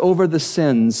passed over the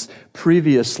sins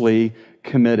previously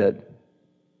committed.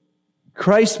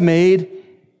 Christ made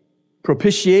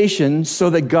propitiation so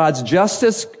that God's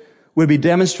justice would be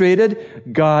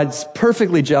demonstrated. God's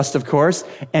perfectly just, of course,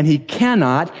 and he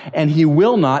cannot and he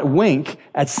will not wink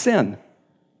at sin.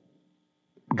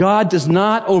 God does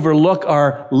not overlook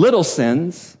our little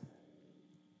sins,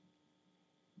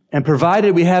 and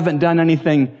provided we haven't done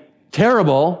anything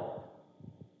terrible,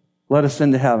 let us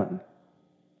into heaven.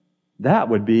 That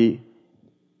would be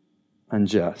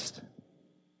unjust.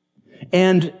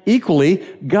 And equally,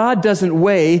 God doesn't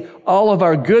weigh all of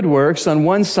our good works on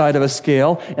one side of a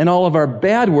scale and all of our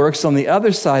bad works on the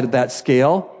other side of that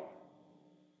scale.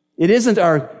 It isn't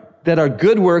that our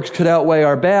good works could outweigh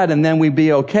our bad and then we'd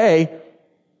be okay.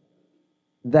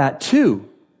 That too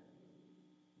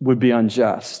would be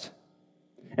unjust.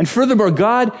 And furthermore,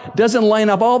 God doesn't line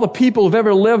up all the people who've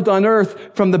ever lived on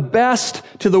earth from the best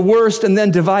to the worst and then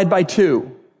divide by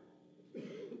two.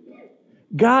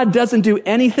 God doesn't do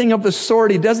anything of the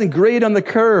sort. He doesn't grade on the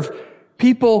curve.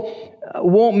 People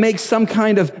won't make some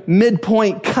kind of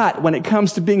midpoint cut when it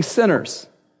comes to being sinners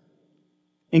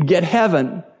and get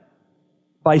heaven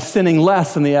by sinning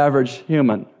less than the average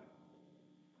human.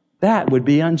 That would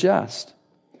be unjust.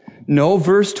 No,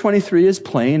 verse 23 is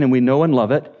plain, and we know and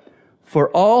love it. For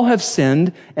all have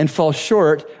sinned and fall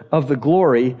short of the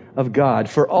glory of God.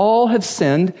 For all have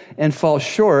sinned and fall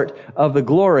short of the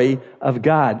glory of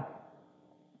God.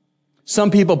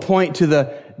 Some people point to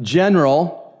the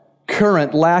general,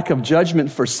 current lack of judgment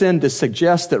for sin to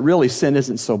suggest that really sin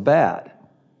isn't so bad.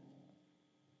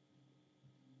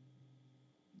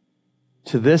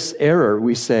 To this error,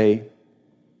 we say,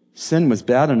 sin was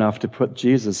bad enough to put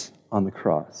Jesus on the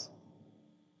cross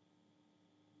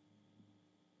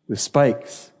with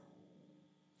spikes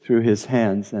through his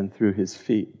hands and through his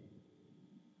feet.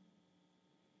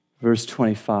 Verse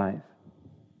 25.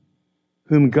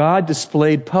 Whom God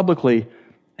displayed publicly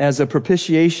as a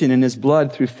propitiation in his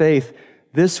blood through faith.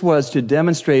 This was to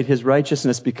demonstrate his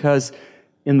righteousness because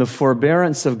in the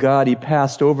forbearance of God, he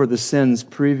passed over the sins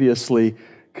previously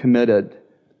committed.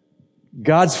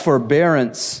 God's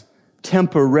forbearance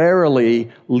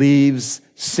temporarily leaves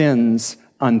sins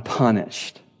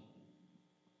unpunished.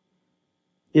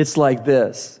 It's like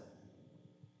this.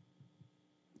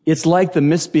 It's like the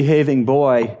misbehaving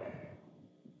boy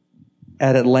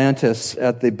at Atlantis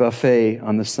at the buffet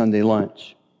on the Sunday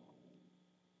lunch.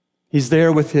 He's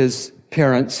there with his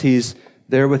parents. He's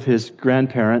there with his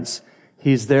grandparents.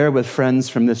 He's there with friends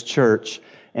from this church.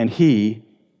 And he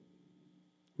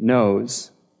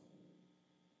knows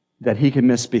that he can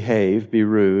misbehave, be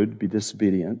rude, be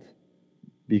disobedient,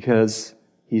 because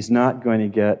he's not going to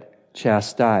get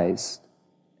chastised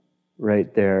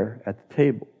right there at the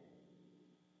table.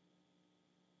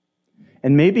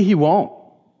 And maybe he won't.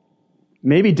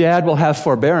 Maybe dad will have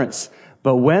forbearance.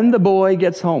 But when the boy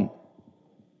gets home,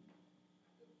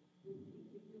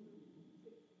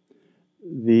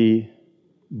 the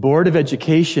Board of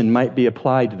Education might be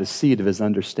applied to the seed of his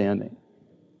understanding.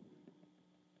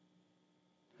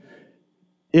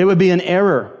 It would be an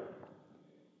error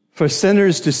for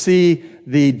sinners to see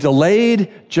the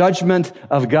delayed judgment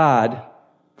of God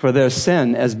for their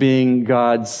sin as being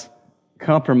God's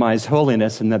compromised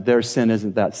holiness and that their sin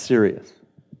isn't that serious.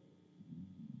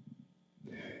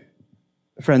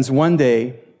 Friends, one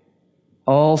day,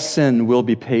 all sin will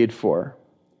be paid for.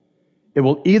 It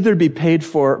will either be paid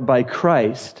for by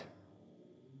Christ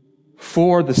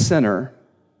for the sinner,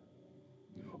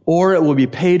 or it will be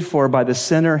paid for by the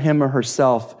sinner, him or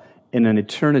herself, in an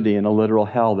eternity in a literal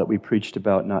hell that we preached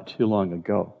about not too long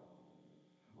ago.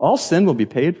 All sin will be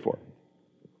paid for.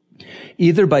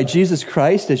 Either by Jesus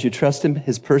Christ as you trust him,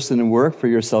 his person and work for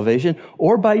your salvation,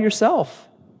 or by yourself.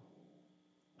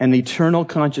 An eternal,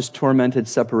 conscious, tormented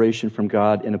separation from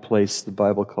God in a place the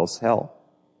Bible calls hell.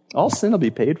 All sin will be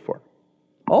paid for.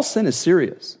 All sin is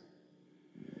serious.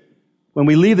 When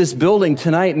we leave this building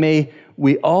tonight, may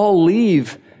we all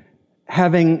leave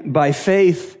having, by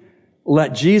faith,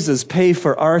 let Jesus pay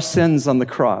for our sins on the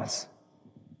cross.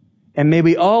 And may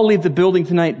we all leave the building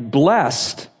tonight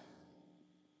blessed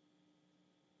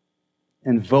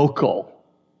and vocal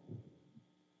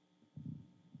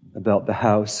about the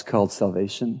house called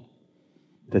salvation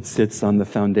that sits on the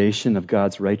foundation of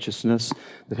God's righteousness,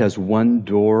 that has one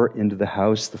door into the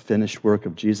house, the finished work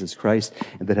of Jesus Christ,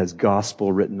 and that has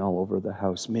gospel written all over the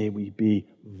house. May we be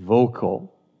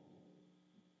vocal.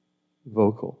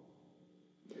 Vocal.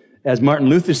 As Martin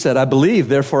Luther said, I believe,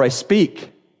 therefore I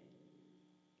speak.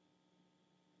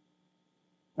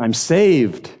 I'm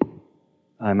saved,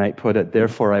 I might put it,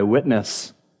 therefore I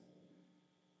witness.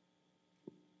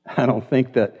 I don't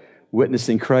think that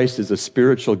witnessing Christ is a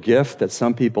spiritual gift that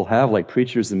some people have, like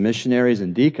preachers and missionaries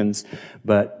and deacons,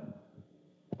 but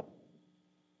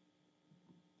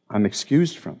I'm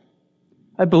excused from.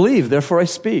 I believe, therefore I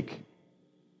speak.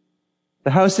 The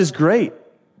house is great.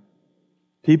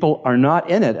 People are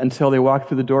not in it until they walk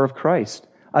through the door of Christ.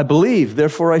 I believe,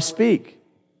 therefore I speak.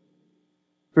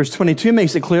 Verse 22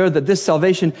 makes it clear that this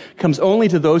salvation comes only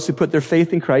to those who put their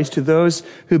faith in Christ, to those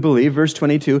who believe. Verse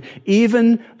 22,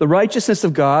 even the righteousness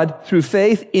of God through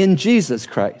faith in Jesus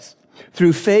Christ.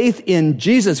 Through faith in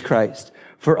Jesus Christ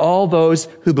for all those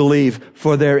who believe,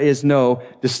 for there is no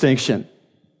distinction.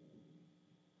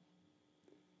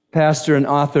 Pastor and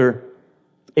author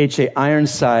H.A.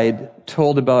 Ironside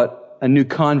told about a new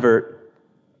convert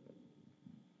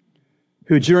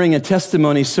who, during a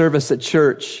testimony service at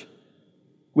church,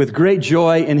 with great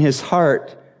joy in his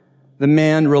heart, the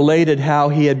man related how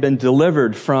he had been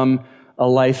delivered from a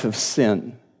life of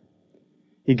sin.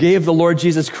 He gave the Lord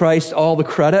Jesus Christ all the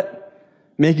credit,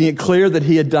 making it clear that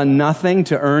he had done nothing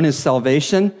to earn his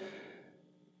salvation.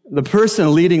 The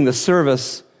person leading the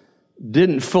service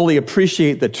didn't fully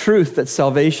appreciate the truth that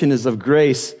salvation is of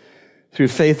grace through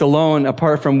faith alone,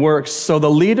 apart from works. So the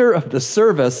leader of the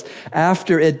service,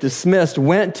 after it dismissed,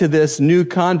 went to this new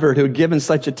convert who had given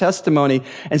such a testimony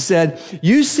and said,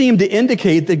 "You seem to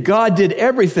indicate that God did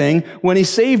everything when he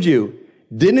saved you.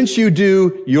 Didn't you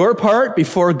do your part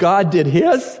before God did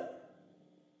his?"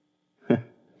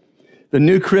 The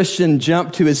new Christian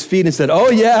jumped to his feet and said, "Oh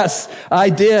yes, I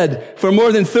did. For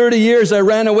more than 30 years, I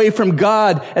ran away from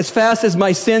God as fast as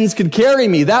my sins could carry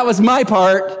me. That was my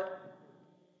part."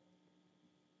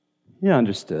 He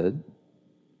understood.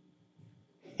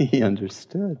 He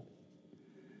understood.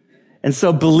 And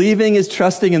so believing is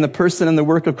trusting in the person and the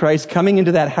work of Christ, coming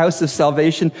into that house of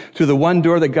salvation through the one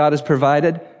door that God has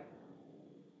provided.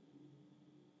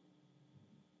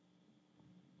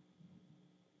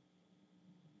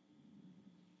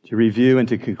 To review and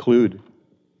to conclude,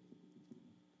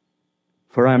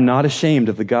 for I am not ashamed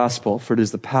of the gospel, for it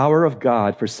is the power of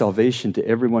God for salvation to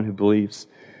everyone who believes,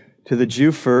 to the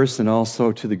Jew first and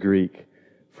also to the Greek.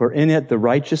 For in it the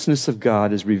righteousness of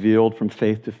God is revealed from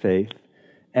faith to faith,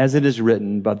 as it is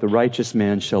written, but the righteous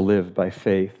man shall live by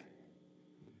faith.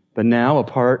 But now,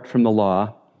 apart from the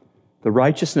law, the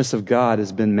righteousness of God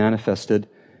has been manifested,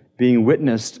 being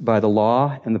witnessed by the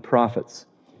law and the prophets,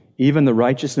 even the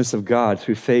righteousness of God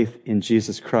through faith in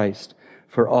Jesus Christ,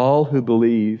 for all who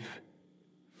believe,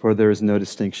 for there is no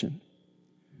distinction.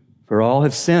 For all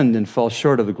have sinned and fall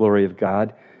short of the glory of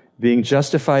God, being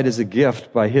justified as a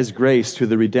gift by his grace through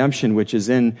the redemption which is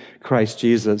in Christ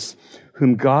Jesus,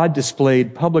 whom God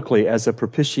displayed publicly as a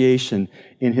propitiation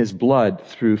in his blood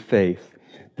through faith.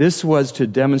 This was to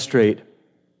demonstrate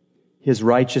his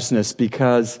righteousness,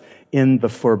 because in the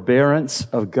forbearance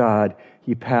of God,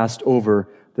 he passed over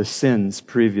the sins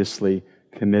previously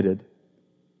committed.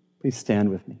 Please stand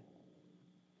with me.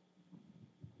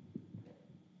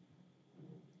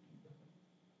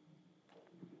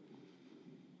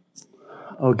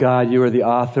 Oh God, you are the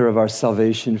author of our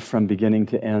salvation from beginning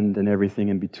to end and everything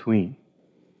in between.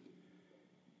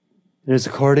 It is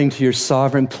according to your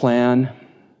sovereign plan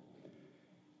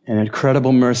and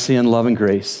incredible mercy and love and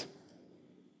grace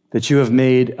that you have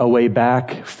made a way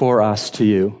back for us to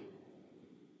you,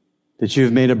 that you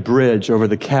have made a bridge over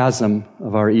the chasm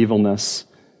of our evilness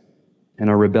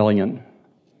and our rebellion,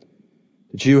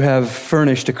 that you have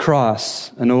furnished a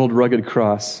cross, an old rugged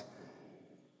cross,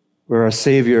 where our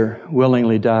Savior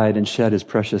willingly died and shed his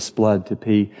precious blood to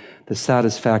pay the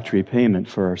satisfactory payment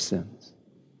for our sins.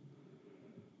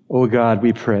 Oh God,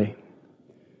 we pray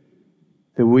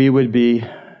that we would be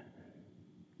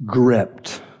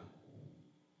gripped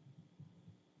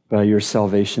by your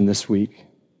salvation this week,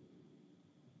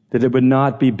 that it would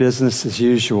not be business as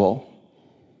usual,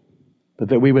 but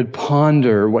that we would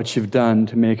ponder what you've done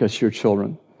to make us your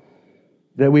children,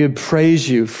 that we would praise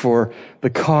you for the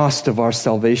cost of our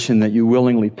salvation that you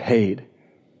willingly paid,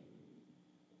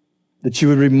 that you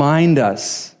would remind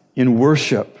us in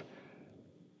worship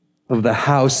of the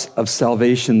house of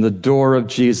salvation, the door of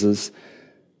Jesus,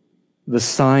 the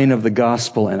sign of the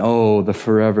gospel, and oh, the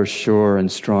forever sure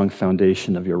and strong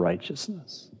foundation of your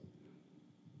righteousness.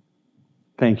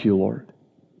 Thank you, Lord.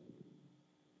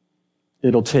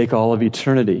 It'll take all of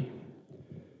eternity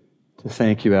to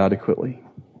thank you adequately.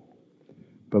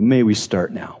 But may we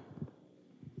start now.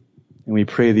 And we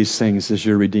pray these things as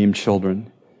your redeemed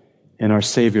children in our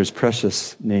Savior's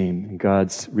precious name. And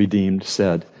God's redeemed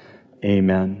said,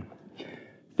 Amen.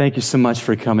 Thank you so much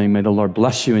for coming. May the Lord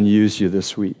bless you and use you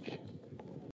this week.